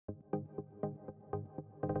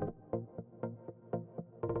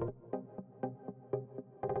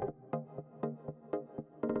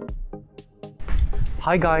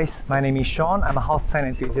Hi guys, my name is Sean. I'm a houseplant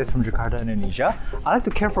enthusiast from Jakarta, Indonesia. I like to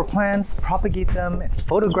care for plants, propagate them,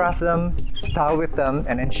 photograph them, style with them,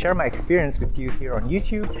 and then share my experience with you here on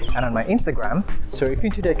YouTube and on my Instagram. So if you're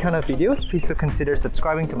into that kind of videos, please do consider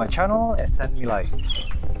subscribing to my channel and send me likes.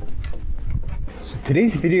 So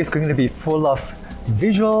today's video is going to be full of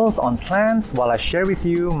visuals on plants while I share with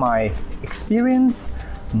you my experience,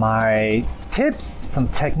 my tips, some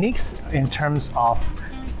techniques in terms of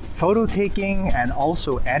photo taking and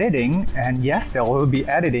also editing. And yes, there will be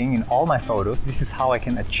editing in all my photos. This is how I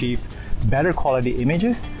can achieve better quality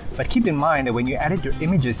images. But keep in mind that when you edit your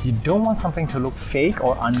images, you don't want something to look fake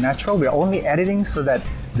or unnatural. We're only editing so that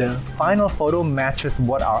the final photo matches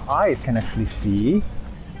what our eyes can actually see.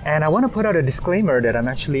 And I want to put out a disclaimer that I'm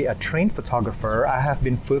actually a trained photographer. I have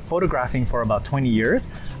been photographing for about 20 years.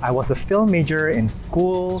 I was a film major in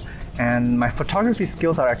school, and my photography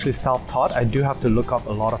skills are actually self-taught. I do have to look up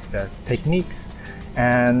a lot of the techniques.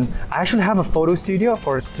 And I actually have a photo studio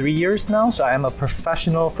for 3 years now, so I am a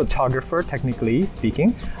professional photographer, technically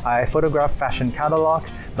speaking. I photograph fashion catalog,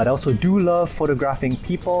 but I also do love photographing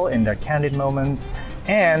people in their candid moments.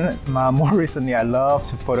 And more recently, I love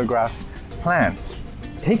to photograph plants.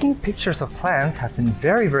 Taking pictures of plants has been a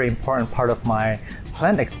very important part of my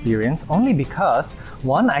plant experience, only because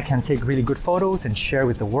one, I can take really good photos and share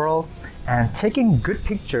with the world, and taking good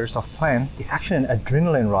pictures of plants is actually an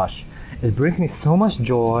adrenaline rush. It brings me so much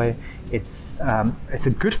joy. It's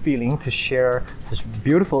a good feeling to share such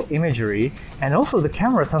beautiful imagery, and also the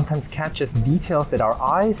camera sometimes catches details that our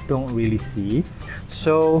eyes don't really see.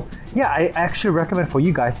 So yeah, I actually recommend for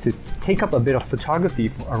you guys to take up a bit of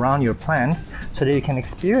photography around your plants so that you can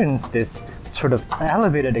experience this sort of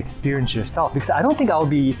elevated experience yourself, because I don't think I'll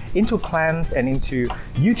be into plants and into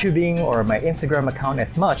YouTubing or my Instagram account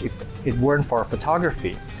as much if it weren't for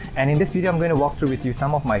photography. And in this video, I'm going to walk through with you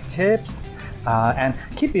some of my tips, and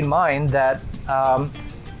keep in mind that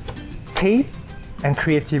taste and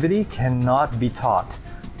creativity cannot be taught.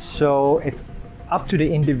 So it's up to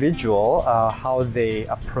the individual how they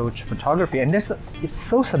approach photography, and it's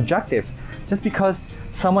so subjective. Just because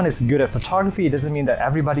someone is good at photography, it doesn't mean that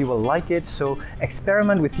everybody will like it. So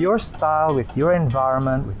experiment with your style, with your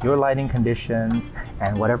environment, with your lighting conditions,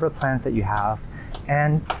 and whatever plans that you have,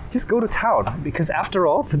 and just go to town, because after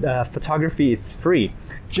all, photography is free.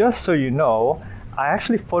 Just so you know, I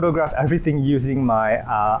actually photograph everything using my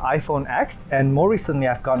iPhone X, and more recently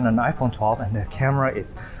I've gotten an iPhone 12 and the camera is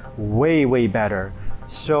way better.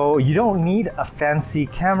 So you don't need a fancy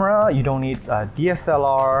camera, you don't need a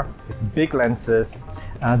DSLR with big lenses.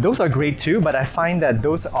 Those are great too, but I find that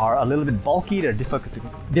those are a little bit bulky, they're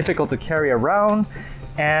difficult to carry around,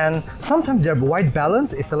 and sometimes their white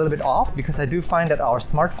balance is a little bit off, because I do find that our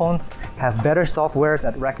smartphones have better softwares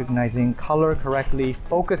at recognizing color correctly,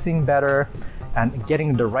 focusing better, and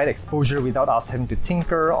getting the right exposure without us having to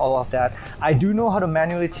tinker, all of that. I do know how to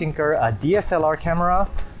manually tinker a DSLR camera,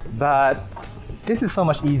 but this is so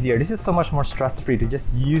much easier. This is so much more stress-free to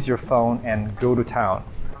just use your phone and go to town.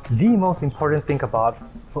 The most important thing about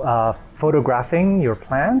photographing your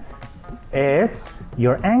plants is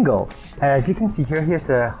your angle. As you can see here, here's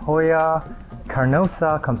a Hoya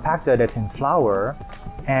carnosa compacta that's in flower,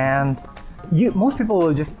 and most people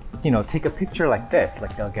will just take a picture like this.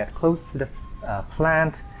 Like, they'll get close to the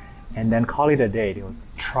plant and then call it a day. They'll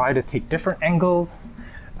try to take different angles.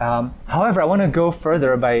 However, I want to go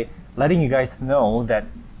further by letting you guys know that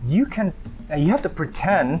you have to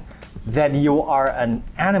pretend that you are an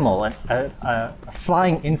animal, a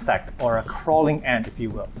flying insect or a crawling ant, if you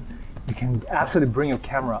will. You can absolutely bring your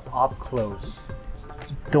camera up close.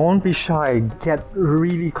 Don't be shy, get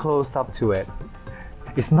really close up to it.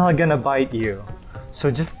 It's not gonna bite you. So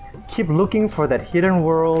just keep looking for that hidden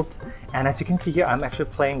world. And as you can see here, I'm actually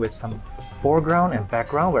playing with some foreground and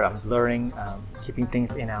background where I'm blurring, keeping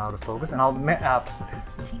things in and out of focus. And I'll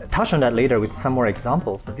touch on that later with some more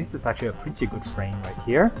examples, but this is actually a pretty good frame right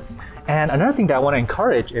here. And another thing that I want to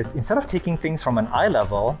encourage is, instead of taking things from an eye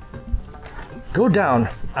level, go down.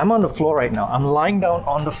 I'm on the floor right now. I'm lying down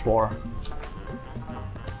on the floor.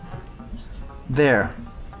 There.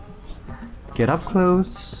 Get up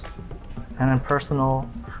close and then personal.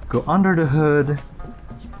 Go under the hood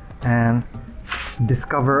and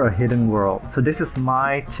discover a hidden world. So this is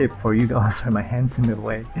my tip for you guys. Sorry, my hand's in the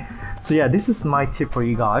way. So yeah, this is my tip for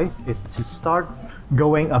you guys, is to start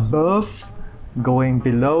going above, going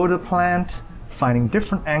below the plant, finding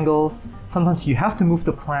different angles. Sometimes you have to move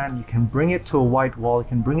the plant, you can bring it to a white wall, you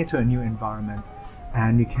can bring it to a new environment,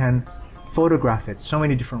 and you can photograph it so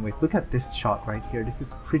many different ways. Look at this shot right here. This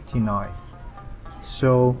is pretty nice.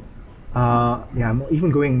 So yeah, I'm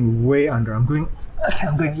even going way under. I'm going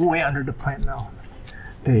way under the plant now.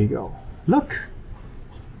 There you go. Look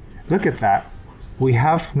at that. We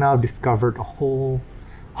have now discovered a whole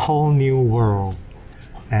new world,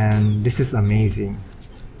 and this is amazing.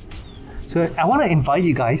 So I want to invite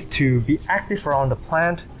you guys to be active around the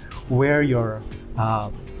plant, wear your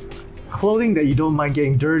clothing that you don't mind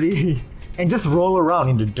getting dirty, and just roll around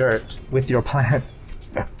in the dirt with your plant.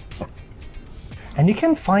 And you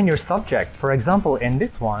can find your subject. For example, in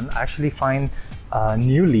this one, I actually find a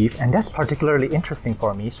new leaf, and that's particularly interesting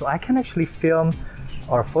for me. So I can actually film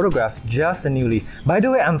or photograph just a new leaf. By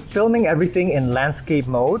the way, I'm filming everything in landscape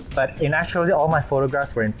mode, but in actually all my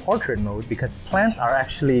photographs were in portrait mode because plants are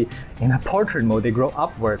actually in a portrait mode. They grow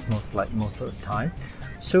upwards most of the time.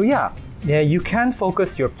 So yeah, you can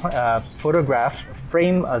focus your photograph,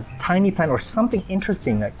 frame a tiny plant or something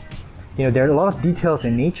interesting. Like, there are a lot of details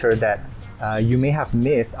in nature that you may have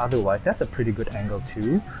missed otherwise. That's a pretty good angle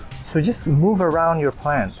too. So just move around your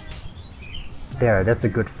plant. There, that's a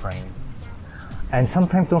good frame. And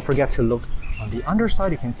sometimes don't forget to look on the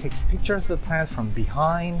underside. You can take pictures of the plants from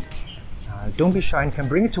behind. Don't be shy, you can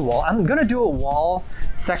bring it to wall. I'm gonna do a wall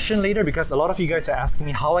section later because a lot of you guys are asking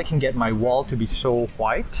me how I can get my wall to be so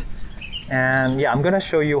white. And yeah, I'm gonna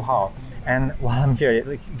show you how. And while I'm here,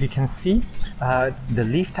 like, you can see the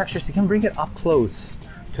leaf textures. You can bring it up close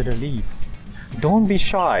to the leaves. Don't be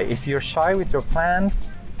shy. If you're shy with your plants,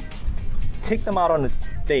 take them out on a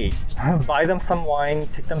date. Buy them some wine,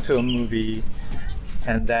 take them to a movie,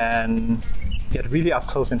 and then get really up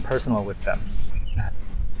close and personal with them.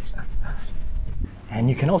 And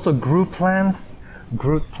you can also group plants.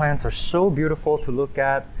 Group plants are so beautiful to look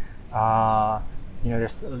at.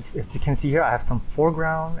 There's, if you can see here, I have some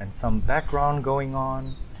foreground and some background going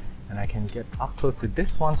on, and I can get up close to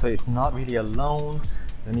this one so it's not really alone.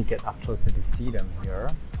 Let me get up close to the sedum here,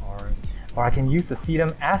 or I can use the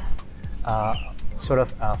sedum as sort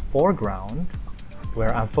of a foreground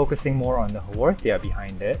where I'm focusing more on the Haworthia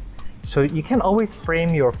behind it. So you can always frame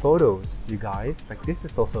your photos, you guys. Like, this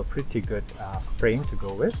is also a pretty good frame to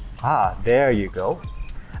go with. There you go.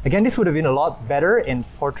 Again, this would have been a lot better in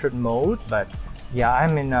portrait mode, but yeah,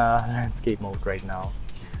 I'm in landscape mode right now.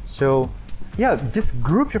 So yeah, just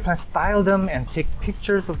group your plants, style them, and take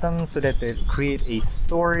pictures of them so that they create a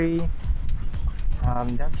story.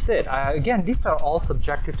 That's it. Again, these are all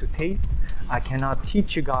subjective to taste. I cannot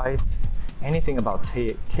teach you guys anything about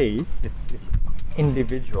taste. It's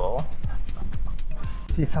individual.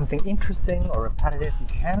 See something interesting or repetitive, you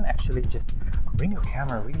can actually just bring your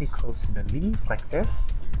camera really close to the leaves like this.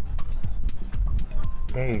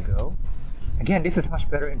 There you go. Again, this is much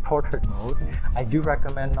better in portrait mode. I do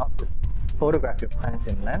recommend not to photograph your plants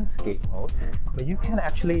in landscape mode, but you can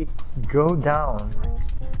actually go down,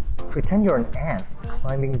 pretend you're an ant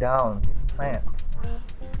climbing down this plant.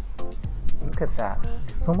 Look at that.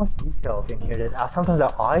 There's so much detail in here that sometimes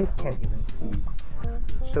our eyes can't even see.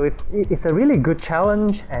 So it's a really good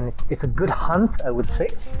challenge, and it's a good hunt, I would say.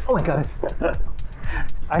 Oh my god.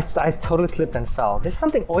 I totally slipped and fell. There's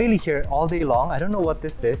something oily here all day long. I don't know what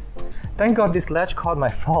this is. Thank god this ledge caught my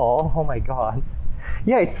fall. Oh my god.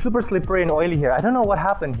 Yeah, it's super slippery and oily here. I don't know what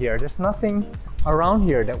happened here. There's nothing around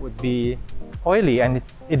here that would be oily, and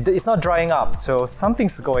it's not drying up. So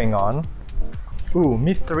something's going on. Ooh,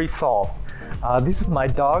 mystery solved. This is my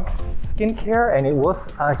dog's skincare, and it was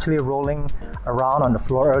actually rolling around on the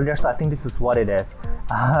floor earlier, so I think this is what it is.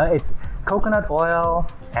 It's coconut oil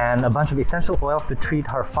and a bunch of essential oils to treat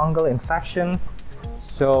her fungal infections.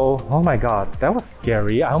 So, oh my god, that was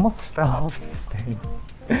scary. I almost fell off this thing.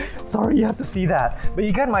 Sorry you have to see that, but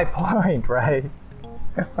you get my point, right?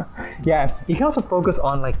 Yeah, you can also focus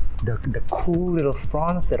on like the cool little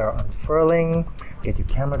fronds that are unfurling. Get your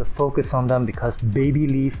camera to focus on them because baby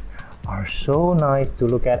leaves are so nice to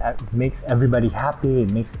look at. It makes everybody happy,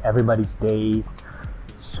 it makes everybody's days.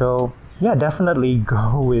 So yeah, definitely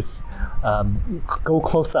go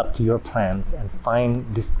close up to your plants and find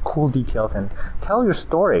these cool details and tell your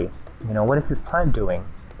story. What is this plant doing?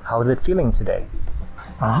 How is it feeling today?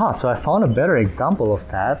 So I found a better example of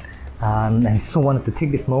that. And I just wanted to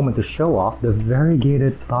take this moment to show off the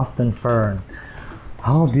variegated Boston fern.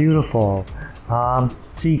 How beautiful.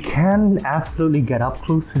 So you can absolutely get up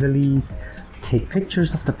close to the leaves, take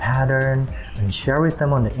pictures of the pattern, and share with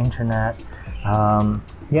them on the internet.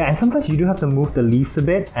 Yeah, and sometimes you do have to move the leaves a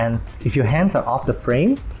bit, and if your hands are off the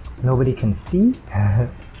frame, nobody can see.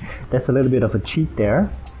 That's a little bit of a cheat there.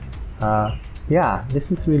 Yeah,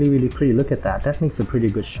 this is really, really pretty. Look at that. That makes a pretty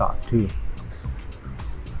good shot too.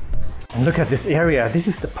 And look at this area. This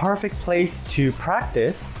is the perfect place to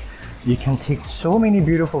practice. You can take so many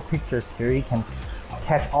beautiful pictures here. You can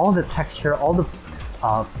catch all the texture, all the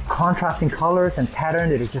contrasting colors and pattern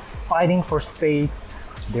that is just fighting for space.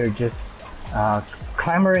 They're just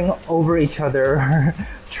clamoring over each other,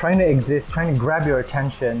 trying to exist, trying to grab your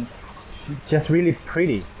attention. Just really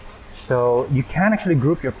pretty. So you can actually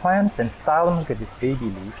group your plants and style them. Look at this baby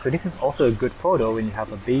leaf. So this is also a good photo when you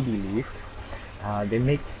have a baby leaf. They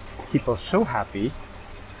make people so happy.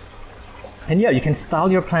 And yeah, you can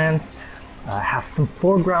style your plants, have some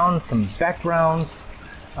foregrounds, some backgrounds.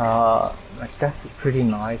 Like that's pretty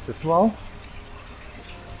nice as well.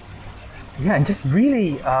 Yeah, and just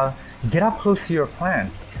really get up close to your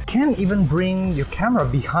plants. You can even bring your camera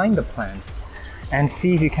behind the plants and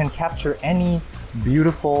see if you can capture any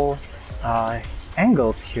beautiful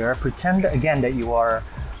angles here. Pretend again that you are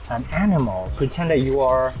an animal. Pretend that you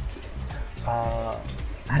are,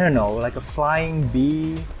 I don't know, like a flying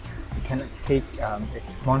bee. You can take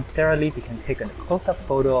it's monstera leaf. You can take a close-up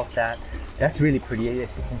photo of that. That's really pretty,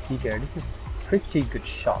 as you can see here. This is pretty good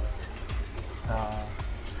shot.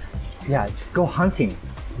 Yeah, just go hunting.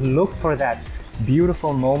 Look for that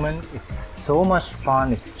beautiful moment. It's so much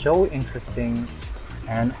fun. It's so interesting.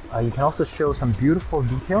 And you can also show some beautiful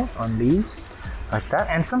details on leaves like that.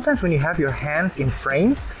 And sometimes when you have your hands in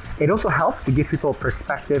frame, it also helps to give people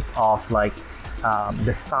perspective of like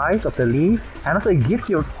the size of the leaf, and also it gives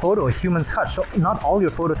your photo a human touch. So not all your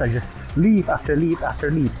photos are just leaf after leaf after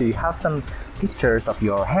leaf. So you have some pictures of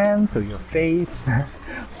your hands or your face.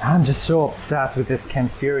 I'm just so obsessed with this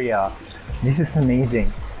Cantheria. This is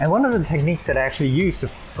amazing. And one of the techniques that I actually use to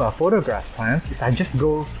photograph plants is I just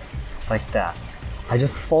go like that. I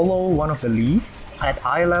just follow one of the leaves. At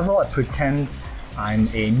eye level, I pretend I'm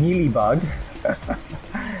a mealybug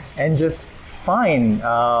and just find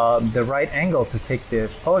the right angle to take the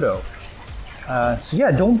photo. So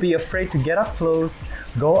yeah, don't be afraid to get up close,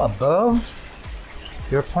 go above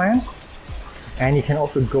your plants, and you can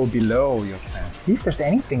also go below your plants. See if there's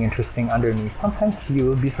anything interesting underneath. Sometimes you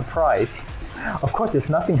will be surprised. Of course, there's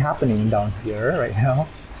nothing happening down here right now.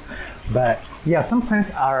 But yeah, some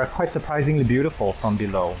plants are quite surprisingly beautiful from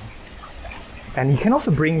below. And you can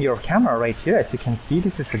also bring your camera right here. As you can see,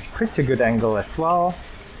 this is a pretty good angle as well.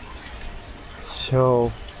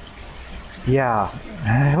 So yeah,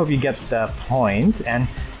 I hope you get the point and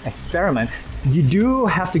experiment. You do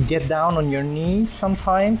have to get down on your knees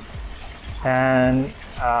sometimes and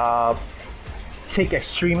take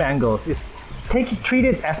extreme angles. Treat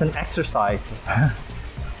it as an exercise.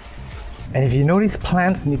 And if you notice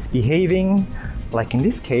plants misbehaving, like in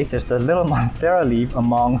this case, there's a little monstera leaf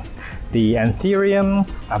amongst the anthurium.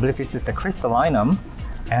 I believe this is the crystallinum.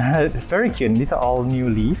 And it's very cute. And these are all new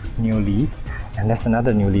leaves. And there's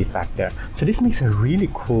another new leaf back there. So this makes a really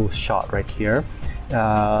cool shot right here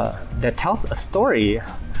that tells a story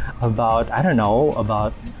about, I don't know,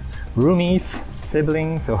 about roomies,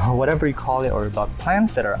 siblings, or whatever you call it, or about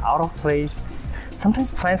plants that are out of place.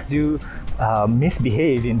 Sometimes plants do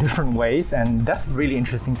misbehave in different ways, and that's really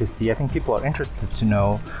interesting to see. I think people are interested to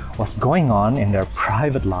know what's going on in their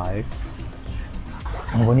private lives.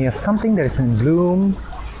 And when you have something that is in bloom,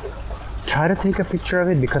 try to take a picture of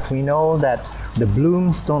it, because we know that the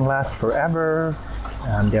blooms don't last forever.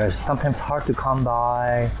 They're sometimes hard to come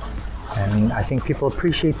by, and I think people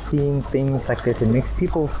appreciate seeing things like this. It makes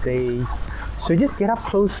people's days. So just get up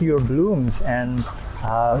close to your blooms and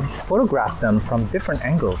just photograph them from different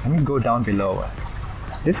angles. Let me go down below.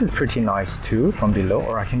 This is pretty nice too from below,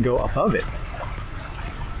 or I can go above it.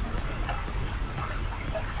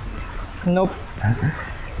 Nope.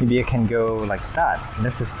 Maybe I can go like that.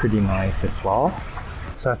 This is pretty nice as well.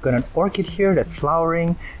 So I've got an orchid here that's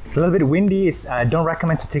flowering. It's a little bit windy. I don't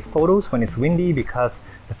recommend to take photos when it's windy because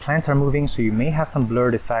the plants are moving, so you may have some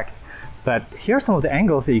blurred effects. But here are some of the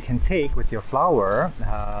angles that you can take with your flower.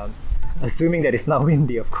 Assuming that it's not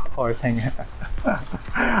windy, of course.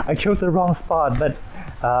 I chose the wrong spot, but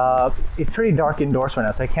it's pretty dark indoors right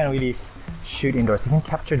now, so I can't really shoot indoors. You can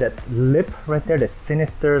capture that lip right there, that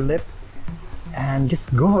sinister lip, and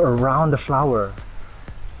just go around the flower.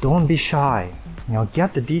 Don't be shy. You know,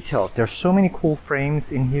 get the details. There's so many cool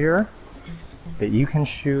frames in here that you can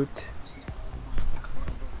shoot.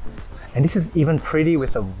 And this is even pretty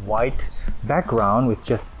with a white background with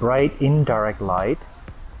just bright indirect light.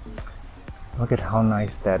 Look at how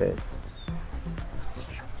nice that is.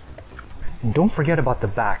 And don't forget about the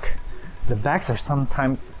back. The backs are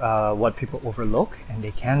sometimes what people overlook, and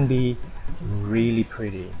they can be really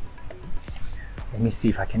pretty. Let me see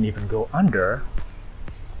if I can even go under.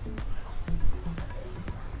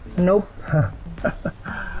 Nope.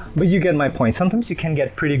 But you get my point. Sometimes you can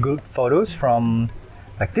get pretty good photos from,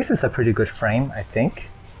 like this is a pretty good frame, I think.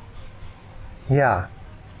 Yeah.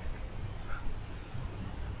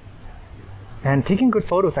 And taking good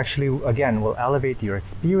photos actually, again, will elevate your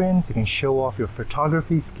experience. You can show off your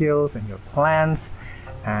photography skills and your plans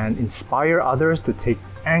and inspire others to take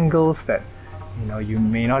angles that you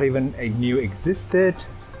may not even knew existed.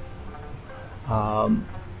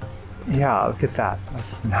 Yeah, look at that.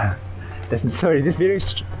 Sorry, this video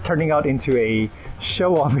is turning out into a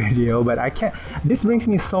show-off video, but this brings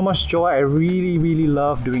me so much joy. I really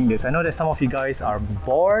love doing this. I know that some of you guys are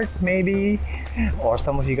bored maybe, or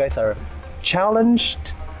some of you guys are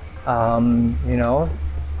challenged. I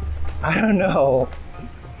don't know.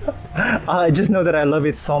 I just know that I love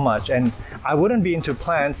it so much, and I wouldn't be into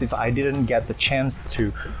plants if I didn't get the chance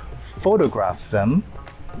to photograph them.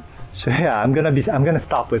 So yeah, I'm gonna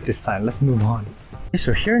stop with this plant. Let's move on.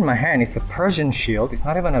 So here in my hand is a Persian shield. It's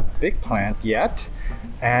not even a big plant yet,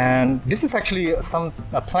 and this is actually a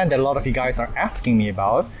plant that a lot of you guys are asking me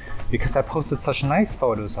about because I posted such nice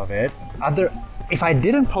photos of it. If I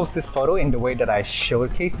didn't post this photo in the way that I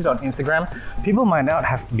showcased it on Instagram, people might not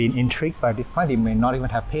have been intrigued by this plant. They may not even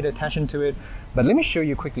have paid attention to it. But let me show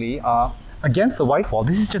you quickly. Against the white wall,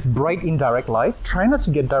 this is just bright indirect light. Try not to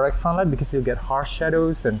get direct sunlight because you'll get harsh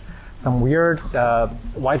shadows and some weird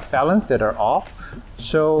white balance that are off.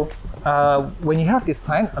 So when you have this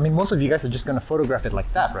plant, I mean, most of you guys are just gonna photograph it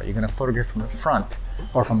like that, right? You're gonna photograph from the front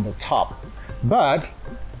or from the top. But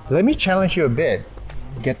let me challenge you a bit.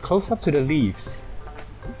 Get close up to the leaves.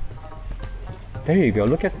 There you go.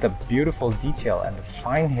 Look at the beautiful detail and the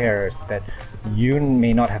fine hairs that you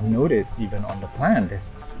may not have noticed even on the plant. There's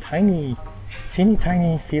tiny, teeny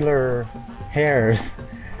tiny feeler hairs.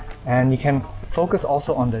 And you can focus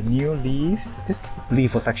also on the new leaves. This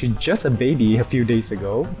leaf was actually just a baby a few days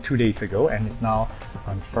ago, 2 days ago, and it's now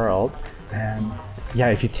unfurled. And yeah,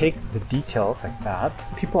 if you take the details like that,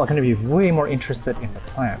 people are going to be way more interested in the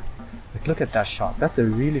plant. Like, look at that shot. That's a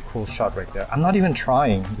really cool shot right there. I'm not even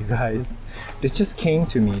trying, you guys. This just came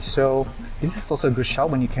to me. So this is also a good shot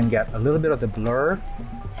when you can get a little bit of the blur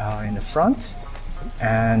in the front,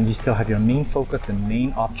 and you still have your main focus and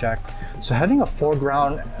main object. So having a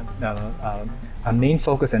foreground, a main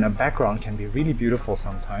focus and a background can be really beautiful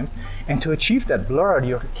sometimes. And to achieve that blur,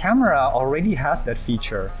 your camera already has that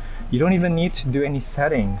feature. You don't even need to do any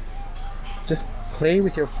settings. Just play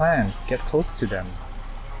with your plants, get close to them.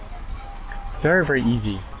 It's very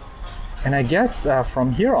easy. And I guess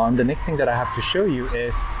from here on, the next thing that I have to show you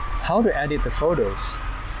is how to edit the photos.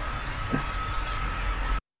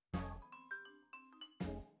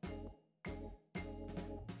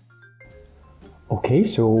 Okay,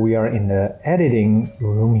 so we are in the editing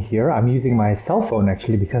room here. I'm using my cell phone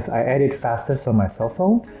actually because I edit fastest on my cell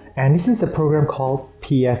phone. And this is a program called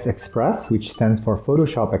PS Express, which stands for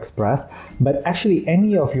Photoshop Express. But actually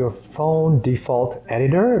any of your phone default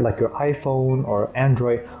editor, like your iPhone or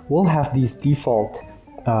Android, will have these default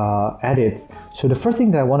edits. So the first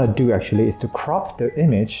thing that I want to do actually is to crop the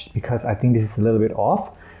image because I think this is a little bit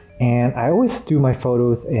off. And I always do my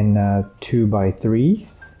photos in 2:3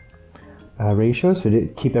 ratio, so to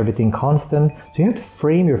keep everything constant. So you have to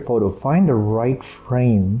frame your photo, find the right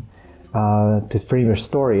frame to frame your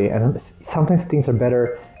story, and sometimes things are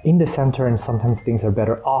better in the center and sometimes things are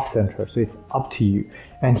better off center, so it's up to you.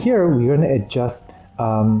 And here we're going to adjust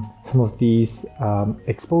some of these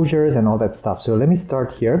exposures and all that stuff. So let me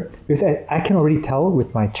start here because I can already tell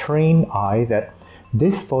with my trained eye that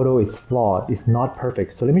this photo is flawed, it's not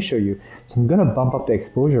perfect. So let me show you. So I'm going to bump up the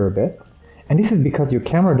exposure a bit. And this is because your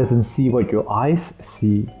camera doesn't see what your eyes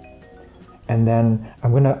see. And then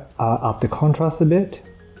I'm gonna up the contrast a bit.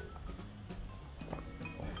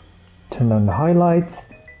 Turn down the highlights,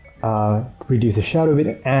 reduce the shadow a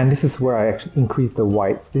bit, and this is where I actually increase the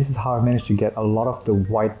whites. This is how I managed to get a lot of the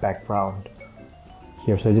white background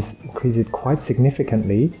here. So I just increase it quite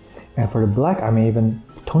significantly. And for the black, I may even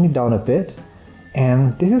tone it down a bit.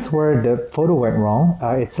 And this is where the photo went wrong.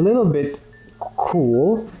 It's a little bit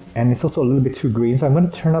cool, and it's also a little bit too green, so I'm going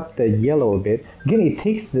to turn up the yellow a bit. Again, it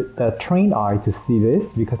takes the trained eye to see this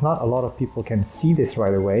because not a lot of people can see this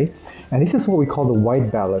right away. And this is what we call the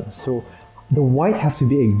white balance. So the white has to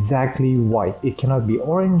be exactly white. It cannot be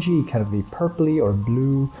orangey, it cannot be purpley or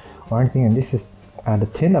blue or anything. And this is the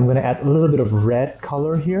tint. I'm going to add a little bit of red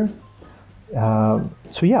color here.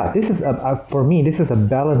 So yeah, this is for me, this is a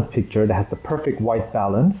balanced picture that has the perfect white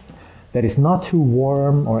balance, that is not too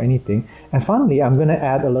warm or anything. And finally, I'm going to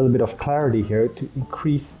add a little bit of clarity here to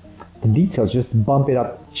increase the details, just bump it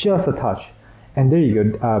up just a touch. And there you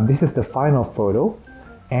go. This is the final photo.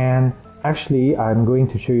 And actually, I'm going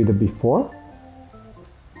to show you the before.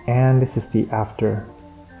 And this is the after.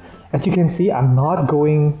 As you can see, I'm not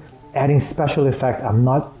going adding special effects. I'm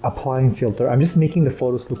not applying filter. I'm just making the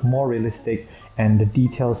photos look more realistic and the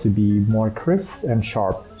details to be more crisp and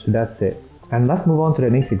sharp. So that's it. And let's move on to the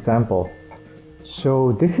next example.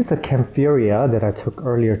 So this is a Camphilia that I took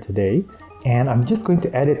earlier today, and I'm just going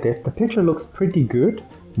to edit this. The picture looks pretty good,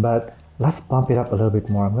 but let's bump it up a little bit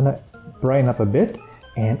more. I'm gonna brighten up a bit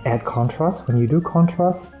and add contrast. When you do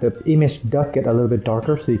contrast, the image does get a little bit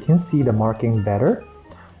darker so you can see the marking better.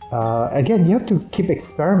 Again, you have to keep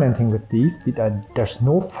experimenting with these. There's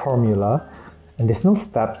no formula and there's no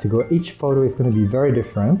steps to go. Each photo is going to be very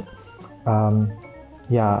different.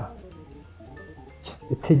 Yeah,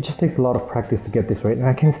 it just takes a lot of practice to get this right. And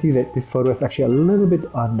I can see that this photo is actually a little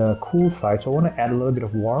bit on the cool side, so I want to add a little bit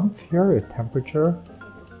of warmth here with temperature.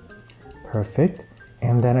 Perfect.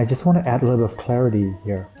 And then I just want to add a little bit of clarity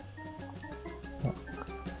here.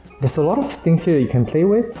 There's a lot of things here that you can play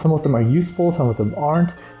with. Some of them are useful, some of them aren't.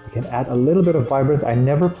 You can add a little bit of vibrance. I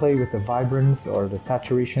never play with the vibrance or the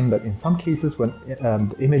saturation, but in some cases when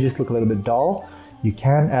the images look a little bit dull, you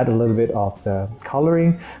can add a little bit of the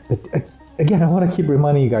coloring. But again, I want to keep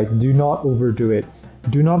reminding you guys, do not overdo it.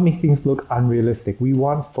 Do not make things look unrealistic. We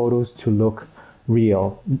want photos to look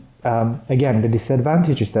real. Again, the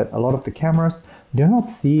disadvantage is that a lot of the cameras, they're not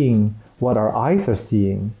seeing what our eyes are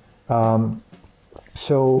seeing.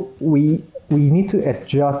 So we need to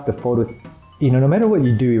adjust the photos. No matter what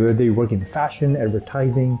you do, whether you work in fashion,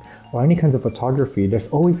 advertising, or any kinds of photography, there's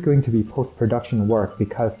always going to be post-production work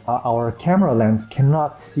because our camera lens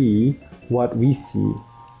cannot see what we see.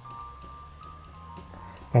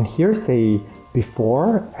 And here's a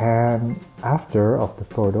before and after of the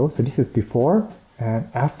photo. So this is before and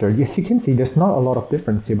after. Yes, you can see there's not a lot of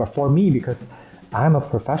difference here, but for me, because I'm a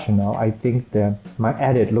professional, I think that my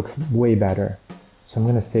edit looks way better. So I'm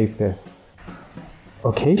gonna save this.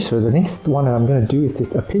 Okay, so the next one that I'm gonna do is this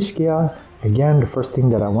Apishkia. Again, the first thing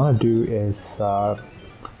that I wanna do is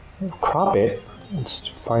crop it. Let's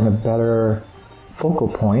find a better focal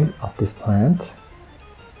point of this plant.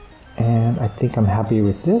 And I think I'm happy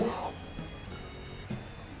with this.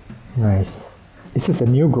 Nice. This is a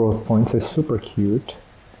new growth point, so it's super cute.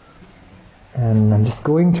 And I'm just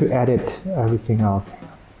going to edit everything else.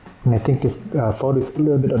 And I think this photo is a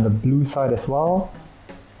little bit on the blue side as well.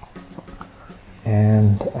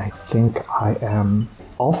 And I think I am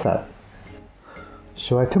all set.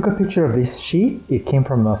 So I took a picture of this sheet. It came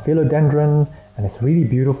from a philodendron and it's really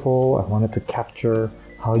beautiful. I wanted to capture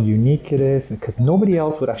how unique it is because nobody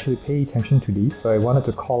else would actually pay attention to these. So I wanted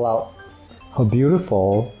to call out how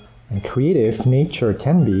beautiful and creative nature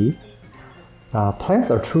can be. Plants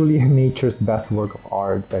are truly nature's best work of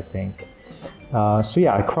art, I think. So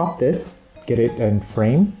yeah, I cropped this, get it in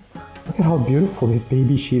frame. Look at how beautiful this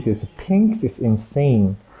baby sheet is. The pinks is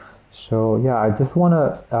insane. So yeah, I just want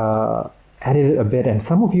to edit it a bit. And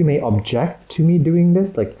some of you may object to me doing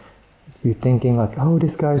this. Like you're thinking like, oh,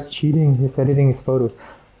 this guy's cheating. He's editing his photos.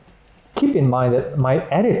 Keep in mind that my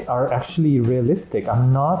edits are actually realistic.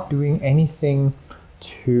 I'm not doing anything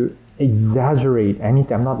to exaggerate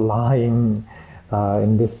anything. I'm not lying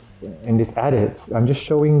in this edits. I'm just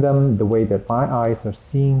showing them the way that my eyes are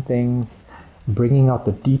seeing things, bringing out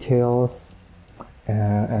the details,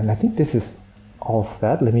 and I think this is all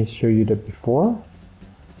set. Let me show you the before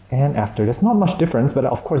and after. There's not much difference, but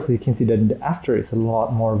of course you can see that the after is a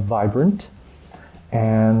lot more vibrant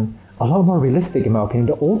and a lot more realistic in my opinion.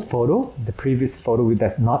 The old photo, the previous photo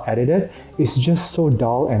that's not edited, is just so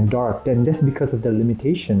dull and dark, and that's because of the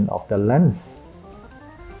limitation of the lens.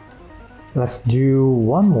 Let's do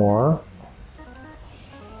one more.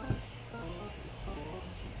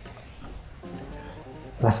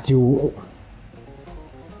 Let's do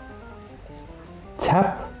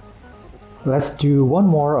tap. Let's do one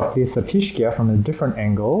more of this Apishkia from a different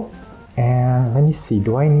angle. And let me see,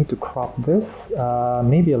 do I need to crop this?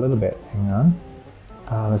 Maybe a little bit, hang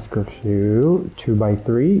on. Let's go to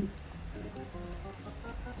 2x3.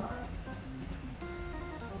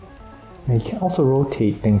 And you can also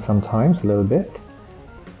rotate things sometimes a little bit.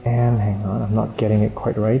 And hang on, I'm not getting it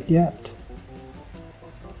quite right yet.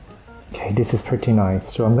 Okay, this is pretty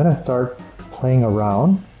nice. So I'm gonna start playing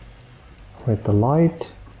around with the light,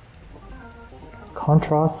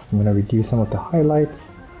 contrast. I'm gonna reduce some of the highlights,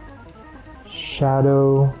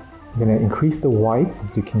 shadow. I'm gonna increase the whites,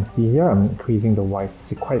 as you can see here. I'm increasing the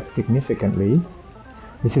whites quite significantly.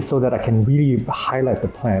 This is so that I can really highlight the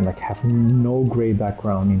plant, like have no gray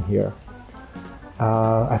background in here.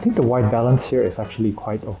 I think the white balance here is actually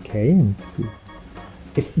quite okay.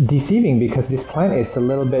 It's deceiving because this plant is a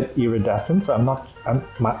little bit iridescent, so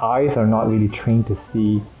my eyes are not really trained to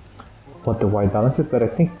see what the white balance is, but I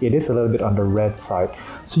think it is a little bit on the red side.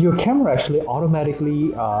 So your camera actually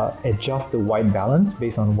automatically adjusts the white balance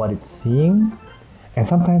based on what it's seeing, and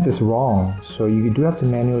sometimes it's wrong, so you do have to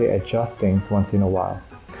manually adjust things once in a while.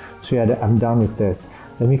 So yeah, I'm done with this.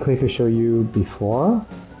 Let me quickly show you before,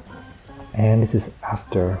 and this is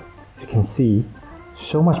after. As you can see,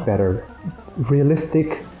 so much better,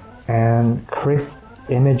 realistic and crisp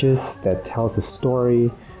images that tells a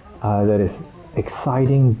story that is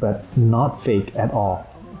exciting but not fake at all.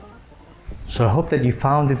 So I hope that you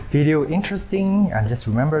found this video interesting, and just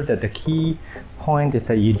remember that the key point is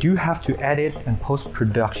that you do have to edit and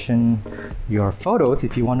post-production your photos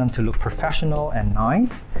if you want them to look professional and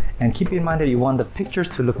nice. And keep in mind that you want the pictures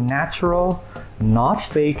to look natural, not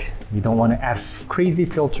fake. You don't want to add crazy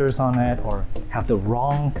filters on it or have the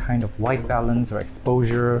wrong kind of white balance or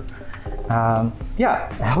exposure. Yeah,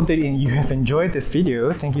 I hope that you have enjoyed this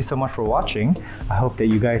video. Thank you so much for watching. I hope that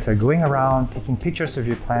you guys are going around taking pictures of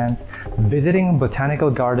your plants, visiting botanical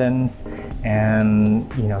gardens,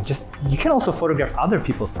 and you can also photograph other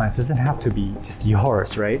people's plants. It doesn't have to be just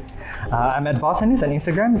yours, right? I'm at Botanist on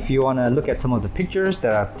Instagram if you want to look at some of the pictures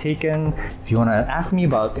that I've taken. If you want to ask me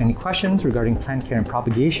about any questions regarding plant care and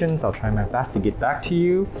propagations, I'll try my best to get back to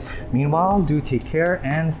you. Meanwhile, do take care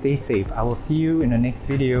and stay safe. I will see you in the next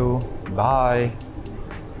video. Bye.